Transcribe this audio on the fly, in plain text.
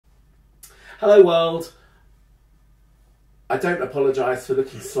Hello world. I don't apologise for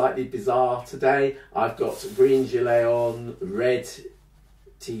looking slightly bizarre today. I've got green gilet on, red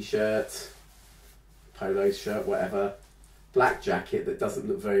t-shirt, polo shirt, whatever, black jacket that doesn't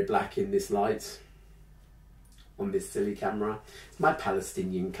look very black in this light on this silly camera. It's my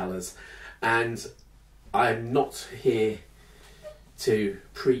Palestinian colours, and I'm not here to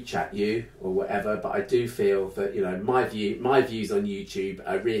preach at you or whatever, but I do feel that, you know, my views on YouTube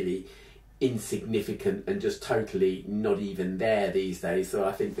are really insignificant and just totally not even there these days. So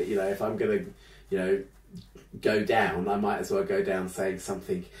I think that, you know, if I'm going to, you know, go down, I might as well go down saying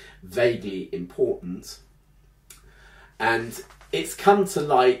something vaguely important. And it's come to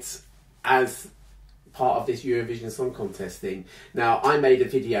light as part of this Eurovision Song Contest thing. Now, I made a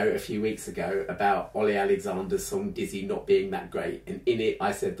video a few weeks ago about Olly Alexander's song Dizzy not being that great, and in it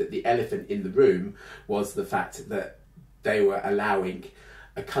I said that the elephant in the room was the fact that they were allowing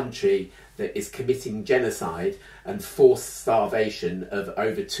a country that is committing genocide and forced starvation of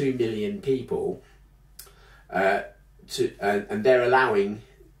over 2 million people and they're allowing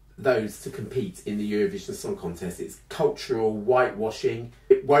those to compete in the Eurovision Song Contest. It's cultural whitewashing.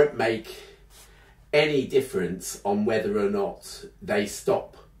 It won't make any difference on whether or not they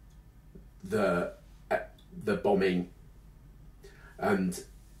stop the bombing and,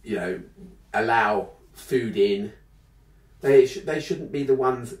 you know, allow food in. They shouldn't be the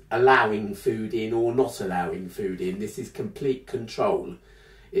ones allowing food in or not allowing food in. This is complete control.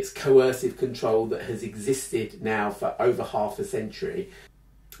 It's coercive control that has existed now for over half a century,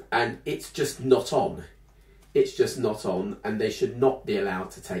 and it's just not on. It's just not on, and they should not be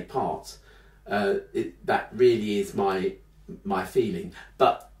allowed to take part. That really is my feeling.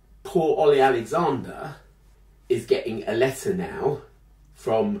 But poor Olly Alexander is getting a letter now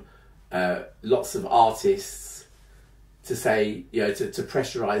from lots of artists to say, you know, to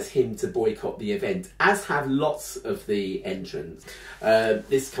pressurise him to boycott the event, as have lots of the entrants.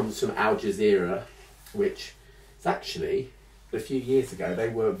 This comes from Al Jazeera, which is actually, a few years ago, they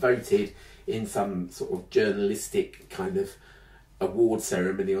were voted in some sort of journalistic kind of award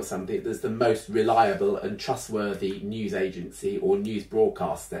ceremony or something as the most reliable and trustworthy news agency or news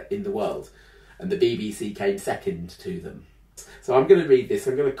broadcaster in the world, and the BBC came second to them. So I'm going to read this,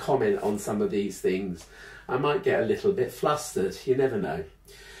 I'm going to comment on some of these things. I might get a little bit flustered, you never know.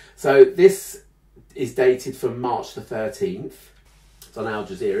 So this is dated from March the 13th. It's on Al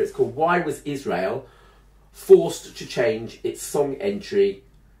Jazeera. It's called "Why Was Israel Forced to Change Its Song Entry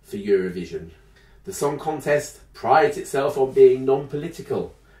for Eurovision?" The song contest prides itself on being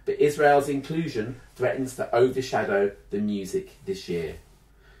non-political, but Israel's inclusion threatens to overshadow the music this year.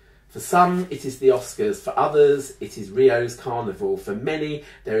 For some, it is the Oscars. For others, it is Rio's Carnival. For many,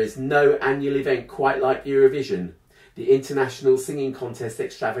 there is no annual event quite like Eurovision, the international singing contest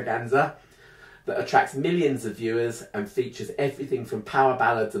extravaganza that attracts millions of viewers and features everything from power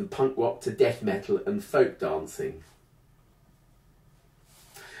ballads and punk rock to death metal and folk dancing.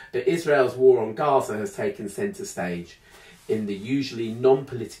 But Israel's war on Gaza has taken centre stage in the usually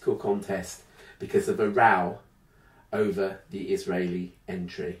non-political contest because of a row over the Israeli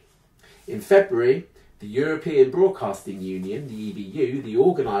entry. In February, the European Broadcasting Union, the EBU, the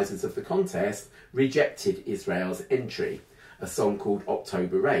organisers of the contest, rejected Israel's entry, a song called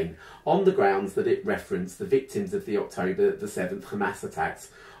October Rain, on the grounds that it referenced the victims of the October the 7th Hamas attacks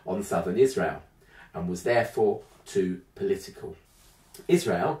on southern Israel, and was therefore too political.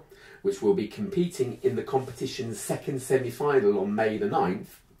 Israel, which will be competing in the competition's second semi-final on May the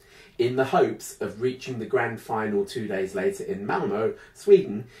 9th, in the hopes of reaching the grand final 2 days later in Malmö,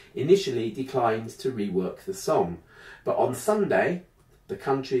 Sweden, initially declined to rework the song. But on Sunday, the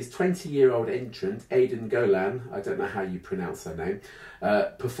country's 20-year-old entrant, Aidan Golan, I don't know how you pronounce her name,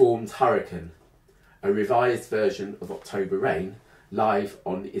 performed Hurricane, a revised version of October Rain, live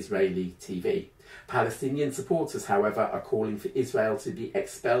on Israeli TV. Palestinian supporters, however, are calling for Israel to be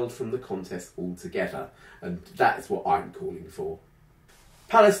expelled from the contest altogether, and that's what I'm calling for.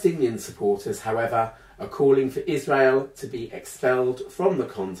 Palestinian supporters, however, are calling for Israel to be expelled from the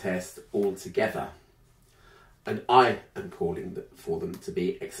contest altogether. And I am calling for them to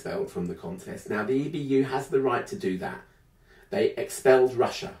be expelled from the contest. Now, the EBU has the right to do that. They expelled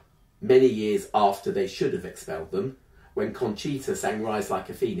Russia many years after they should have expelled them, when Conchita sang Rise Like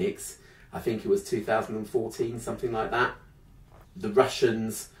a Phoenix. I think it was 2014, something like that. The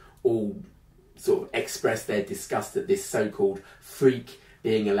Russians all sort of expressed their disgust at this so-called freak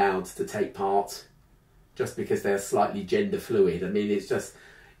being allowed to take part just because they're slightly gender fluid. I mean, it's just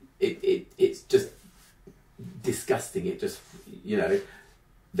it's just disgusting. It just, you know,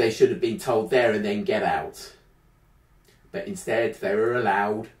 they should have been told there and then get out, but instead they were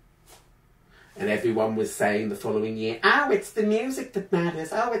allowed. And everyone was saying the following year, oh, it's the music that matters,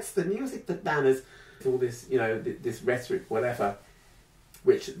 oh, it's the music that matters. All this, you know, this rhetoric, whatever,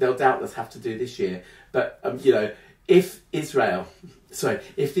 which they'll doubtless have to do this year. But, you know, if the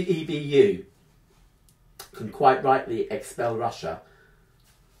EBU can quite rightly expel Russia,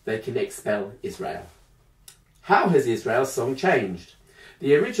 they can expel Israel. How has Israel's song changed?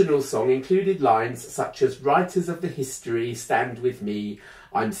 The original song included lines such as, writers of the history, stand with me,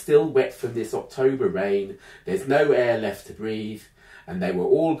 I'm still wet from this October rain, there's no air left to breathe, and they were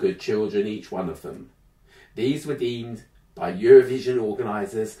all good children, each one of them. These were deemed by Eurovision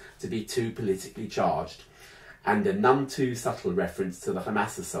organisers to be too politically charged, and a none too subtle reference to the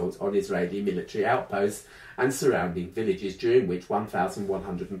Hamas assault on Israeli military outposts and surrounding villages, during which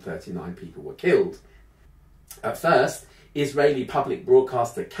 1,139 people were killed. At first, Israeli public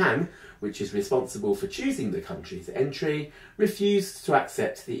broadcaster Kan, which is responsible for choosing the country's entry, refused to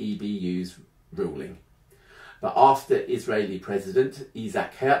accept the EBU's ruling. But after Israeli President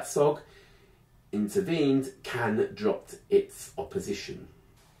Isaac Herzog intervened, Kan dropped its opposition.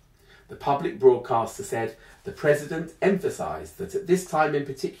 The public broadcaster said, the President emphasised that at this time in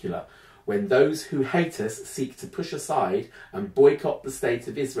particular, when those who hate us seek to push aside and boycott the state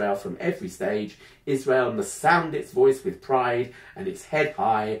of Israel from every stage, Israel must sound its voice with pride and its head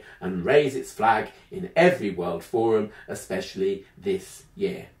high and raise its flag in every world forum, especially this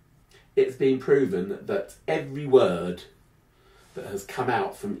year. It's been proven that every word that has come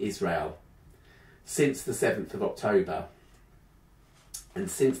out from Israel since the 7th of October and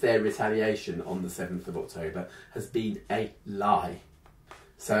since their retaliation on the 7th of October has been a lie.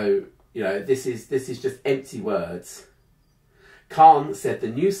 So, you know, this is just empty words. Khan said the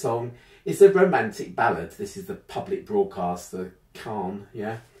new song is a romantic ballad. This is the public broadcaster, Khan,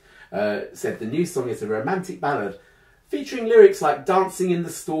 yeah? Said the new song is a romantic ballad featuring lyrics like dancing in the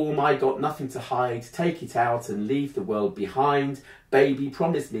storm, I got nothing to hide, take it out and leave the world behind, baby,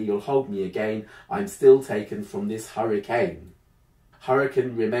 promise me you'll hold me again, I'm still taken from this hurricane.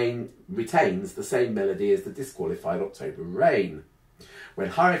 Hurricane retains the same melody as the disqualified October Rain. When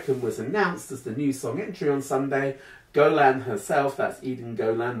Hurricane was announced as the new song entry on Sunday, Golan herself, that's Eden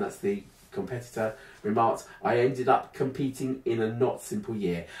Golan, that's the competitor, remarked, I ended up competing in a not simple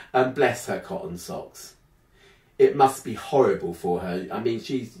year, and bless her cotton socks. It must be horrible for her. I mean,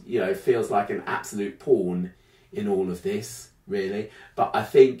 she's, you know, feels like an absolute pawn in all of this, really. But I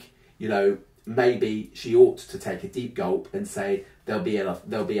think, you know, maybe she ought to take a deep gulp and say there'll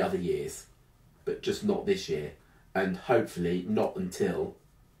be other years, but just not this year. And hopefully not until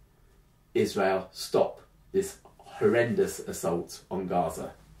Israel stop this horrendous assault on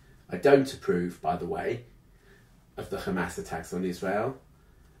Gaza. I don't approve, by the way, of the Hamas attacks on Israel.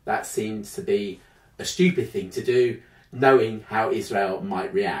 That seems to be a stupid thing to do, knowing how Israel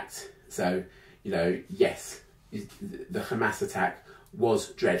might react. So, you know, yes, the Hamas attack was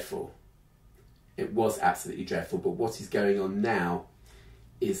dreadful. It was absolutely dreadful, but what is going on now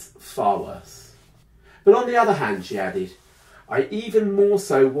is far worse. But on the other hand, she added, I even more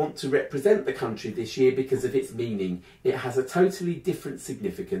so want to represent the country this year because of its meaning. It has a totally different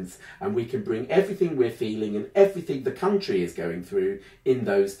significance and we can bring everything we're feeling and everything the country is going through in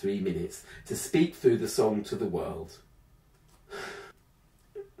those 3 minutes to speak through the song to the world.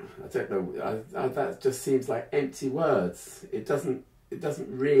 I don't know, that just seems like empty words. It doesn't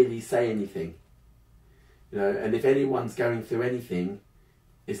really say anything. You know, and if anyone's going through anything,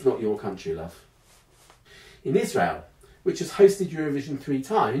 it's not your country, love. In Israel, which has hosted Eurovision 3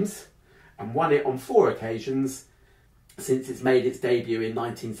 times and won it on 4 occasions since it's made its debut in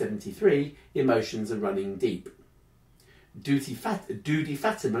 1973, emotions are running deep. Dudi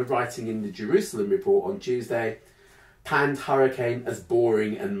Fatima, writing in the Jerusalem Report on Tuesday, panned Hurricane as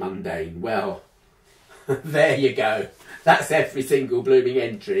boring and mundane. Well, there you go. That's every single blooming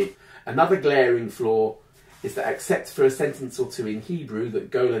entry. Another glaring flaw is that except for a sentence or two in Hebrew that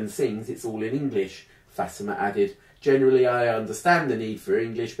Golan sings, it's all in English, Fatima added. Generally, I understand the need for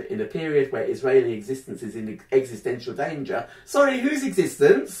English, but in a period where Israeli existence is in existential danger... Sorry, whose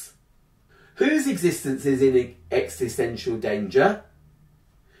existence? Whose existence is in existential danger?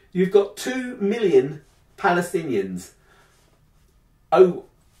 You've got 2 million Palestinians. Oh,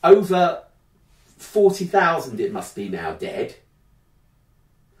 over 40,000 it must be now dead.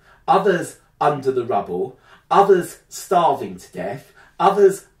 Others under the rubble. Others starving to death.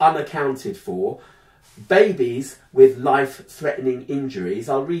 Others unaccounted for. Babies with life-threatening injuries.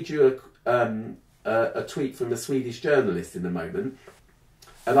 I'll read you a tweet from a Swedish journalist in a moment.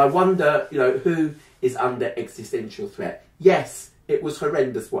 And I wonder, you know, who is under existential threat? Yes, it was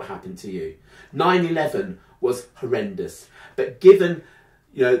horrendous what happened to you. 9/11 was horrendous. But given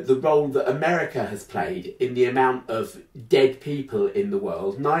you know, the role that America has played in the amount of dead people in the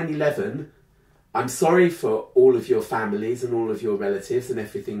world. 9/11, I'm sorry for all of your families and all of your relatives and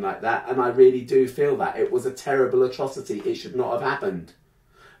everything like that, and I really do feel that. It was a terrible atrocity. It should not have happened.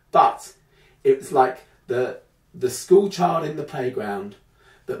 But it was like the school child in the playground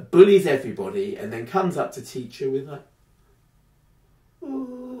that bullies everybody and then comes up to teacher with like,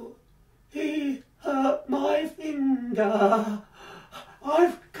 "Oh, he hurt my finger.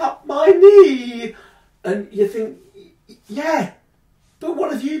 I've cut my knee." And you think, yeah, but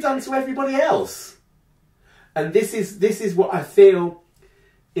what have you done to everybody else? And this is what I feel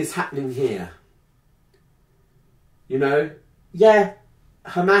is happening here. You know, yeah,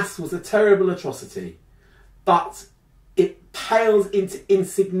 Hamas was a terrible atrocity, but it pales into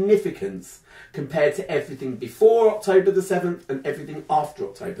insignificance compared to everything before October the 7th and everything after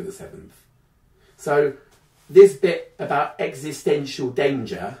October the 7th. So this bit about existential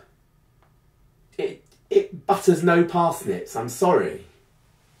danger, it butters no parsnips, I'm sorry.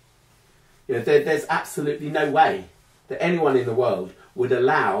 You know, there's absolutely no way that anyone in the world would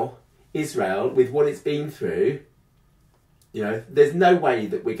allow Israel, with what it's been through, you know, there's no way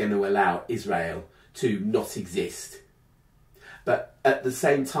that we're going to allow Israel to not exist. But at the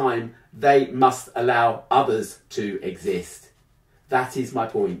same time, they must allow others to exist. That is my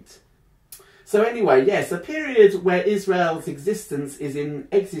point. So anyway, yes, a period where Israel's existence is in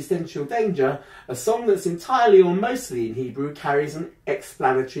existential danger, a song that's entirely or mostly in Hebrew carries an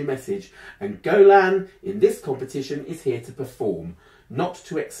explanatory message. And Golan, in this competition, is here to perform, not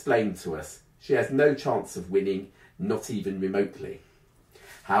to explain to us. She has no chance of winning, not even remotely.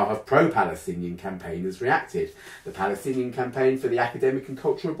 How have pro-Palestinian campaigners reacted? The Palestinian Campaign for the Academic and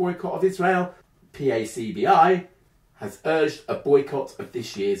Cultural Boycott of Israel, PACBI, has urged a boycott of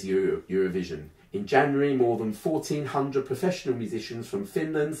this year's Eurovision. In January, more than 1,400 professional musicians from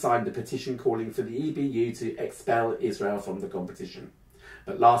Finland signed a petition calling for the EBU to expel Israel from the competition.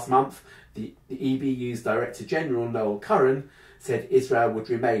 But last month, the EBU's Director General, Noel Curran, said Israel would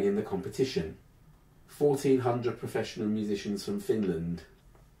remain in the competition. 1,400 professional musicians from Finland.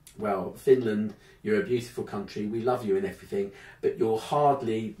 Well, Finland, you're a beautiful country, we love you and everything, but you're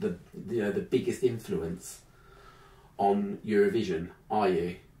hardly the biggest influence on Eurovision, are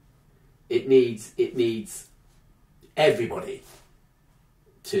you? It needs everybody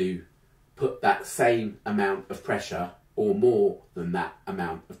to put that same amount of pressure, or more than that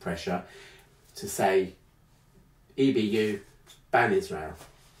amount of pressure, to say, EBU, ban Israel.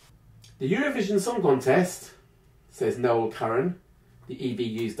 The Eurovision Song Contest, says Noel Curran, the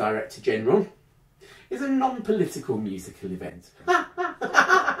EBU's Director General, is a non-political musical event.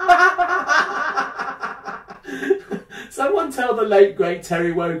 Someone tell the late, great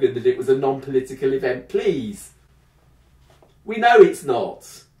Terry Wogan that it was a non-political event, please. We know it's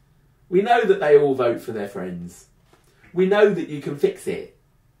not. We know that they all vote for their friends. We know that you can fix it.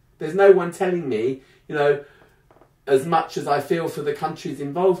 There's no one telling me, you know, as much as I feel for the countries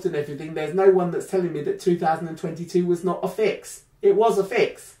involved and everything, there's no one that's telling me that 2022 was not a fix. It was a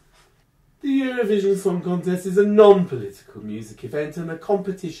fix. The Eurovision Song Contest is a non-political music event and a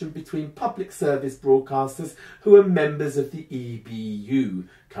competition between public service broadcasters who are members of the EBU,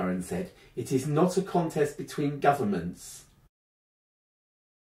 Curran said. It is not a contest between governments.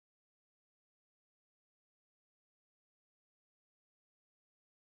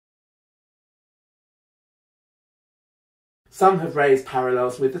 Some have raised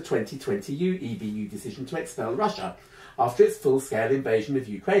parallels with the 2020 EBU decision to expel Russia after its full-scale invasion of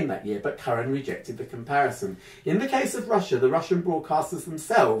Ukraine that year, but Curran rejected the comparison. In the case of Russia, the Russian broadcasters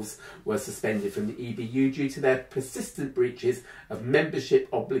themselves were suspended from the EBU due to their persistent breaches of membership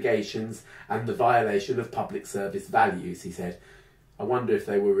obligations and the violation of public service values, he said. I wonder if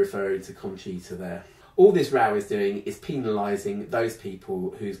they were referring to Conchita there. All this row is doing is penalising those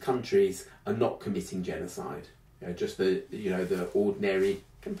people whose countries are not committing genocide. You know, just the ordinary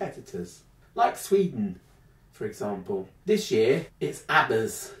competitors. Like Sweden, for example. This year, it's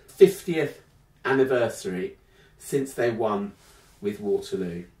ABBA's 50th anniversary since they won with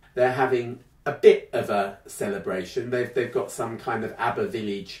Waterloo. They're having a bit of a celebration. They've got some kind of ABBA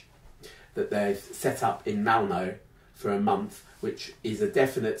village that they've set up in Malmö for a month, which is a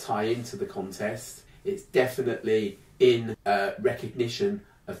definite tie-in to the contest. It's definitely in recognition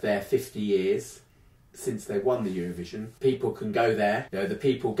of their 50 years since they won the Eurovision. People can go there. You know, the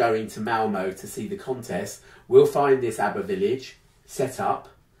people going to Malmö to see the contest will find this ABBA village set up,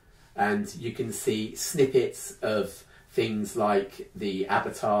 and you can see snippets of things like the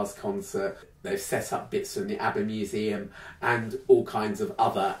Avatars concert. They've set up bits from the ABBA Museum and all kinds of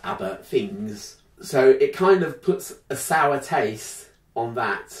other ABBA things. So it kind of puts a sour taste on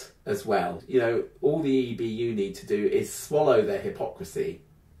that as well. You know, all the EBU need to do is swallow their hypocrisy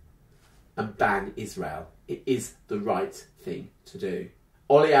and ban Israel. It is the right thing to do.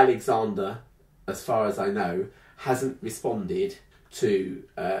 Olly Alexander, as far as I know, hasn't responded to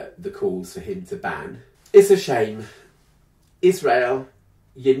the calls for him to ban. It's a shame. Israel,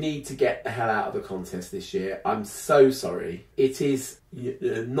 you need to get the hell out of the contest this year. I'm so sorry. It is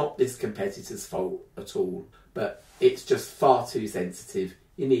not this competitor's fault at all, but it's just far too sensitive.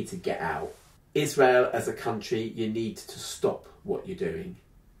 You need to get out. Israel as a country, you need to stop what you're doing,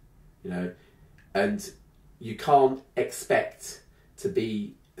 you know, and you can't expect to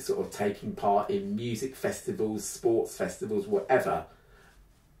be sort of taking part in music festivals, sports festivals, whatever,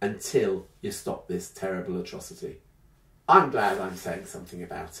 until you stop this terrible atrocity. I'm glad I'm saying something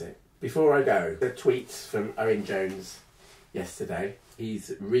about it. Before I go, a tweet from Owen Jones yesterday.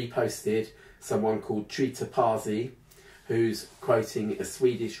 He's reposted someone called Trita Parsi, who's quoting a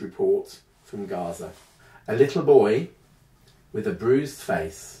Swedish report from Gaza. A little boy with a bruised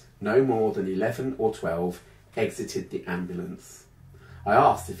face, no more than 11 or 12, exited the ambulance. I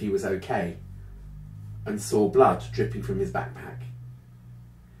asked if he was okay and saw blood dripping from his backpack.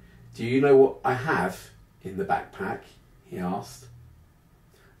 Do you know what I have in the backpack? He asked.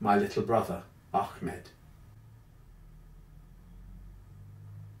 My little brother, Ahmed.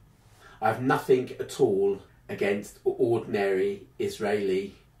 I have nothing at all against ordinary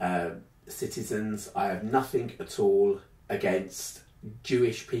Israeli citizens. I have nothing at all against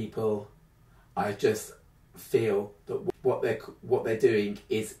Jewish people. I just feel that what they're doing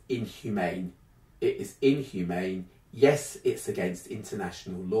is inhumane. It is inhumane. Yes, it's against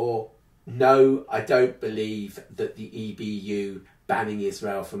international law. No, I don't believe that the EBU banning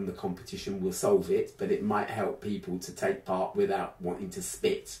Israel from the competition will solve it, but it might help people to take part without wanting to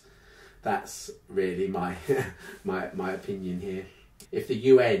spit. That's really my my opinion here. If the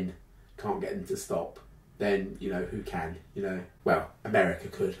UN can't get them to stop, then, you know, who can? You know, well, America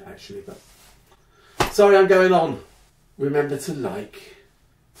could actually, but sorry, I'm going on. Remember to like,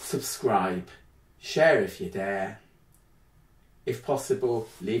 subscribe, share if you dare. If possible,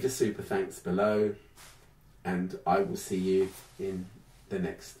 leave a super thanks below, and I will see you in the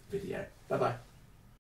next video. Bye bye.